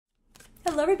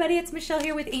Hello everybody, it's Michelle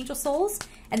here with Angel Souls,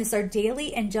 and this is our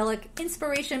daily angelic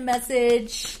inspiration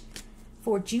message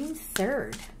for June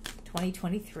 3rd,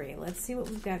 2023. Let's see what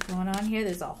we've got going on here.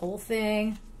 There's a whole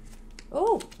thing.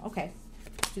 Oh, okay.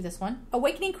 Let's do this one.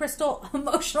 Awakening crystal,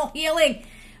 emotional healing.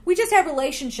 We just had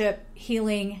relationship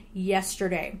healing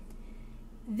yesterday.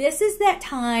 This is that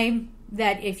time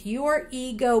that if you are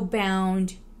ego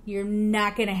bound, you're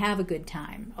not going to have a good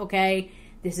time, okay?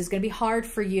 This is going to be hard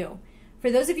for you. For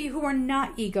those of you who are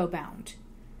not ego bound,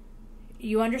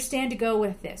 you understand to go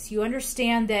with this. You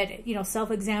understand that,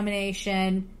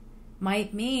 self-examination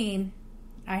might mean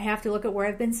I have to look at where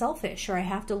I've been selfish, or I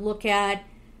have to look at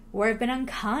where I've been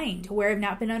unkind, where I've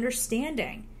not been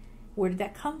understanding. Where did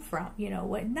that come from?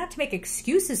 Not to make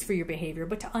excuses for your behavior,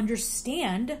 but to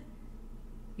understand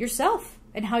yourself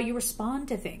and how you respond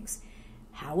to things.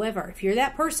 However, if you're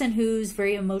that person who's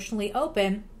very emotionally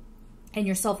open and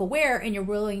you're self-aware and you're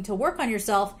willing to work on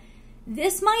yourself,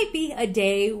 this might be a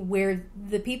day where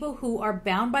the people who are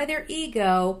bound by their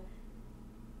ego,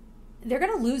 they're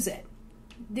going to lose it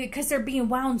because they're being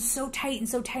wound so tight and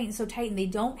so tight and so tight, and they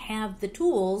don't have the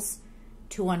tools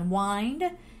to unwind,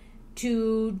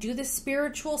 to do the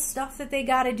spiritual stuff that they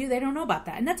got to do. They don't know about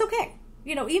that, and that's okay.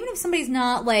 Even if somebody's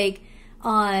not like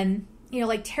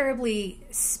terribly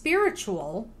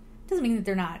spiritual, doesn't mean that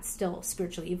they're not still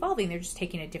spiritually evolving. They're just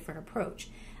taking a different approach.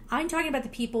 I'm talking about the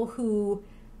people who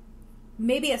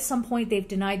maybe at some point they've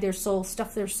denied their soul,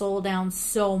 stuffed their soul down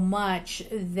so much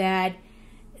that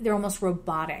they're almost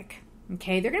robotic.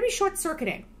 Okay, they're going to be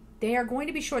short-circuiting. They are going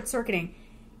to be short-circuiting.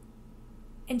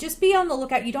 And just be on the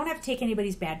lookout. You don't have to take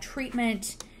anybody's bad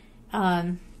treatment.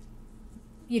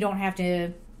 You don't have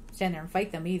to stand there and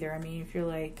fight them either. I mean, if you're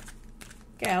like,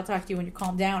 okay, I'll talk to you when you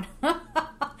calm down.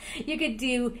 You could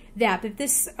do that. But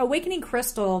this awakening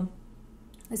crystal,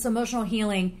 this emotional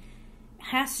healing,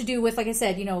 has to do with, like I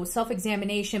said,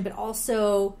 self-examination, but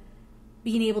also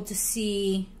being able to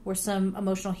see where some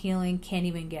emotional healing can't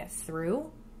even get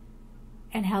through,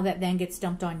 and how that then gets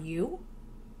dumped on you,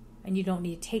 and you don't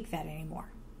need to take that anymore.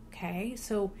 Okay?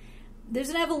 So there's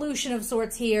an evolution of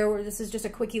sorts here, where this is just a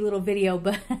quickie little video,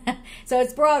 but so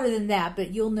it's broader than that,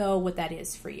 but you'll know what that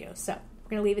is for you. So we're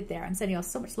going to leave it there. I'm sending you all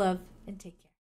so much love, and take care.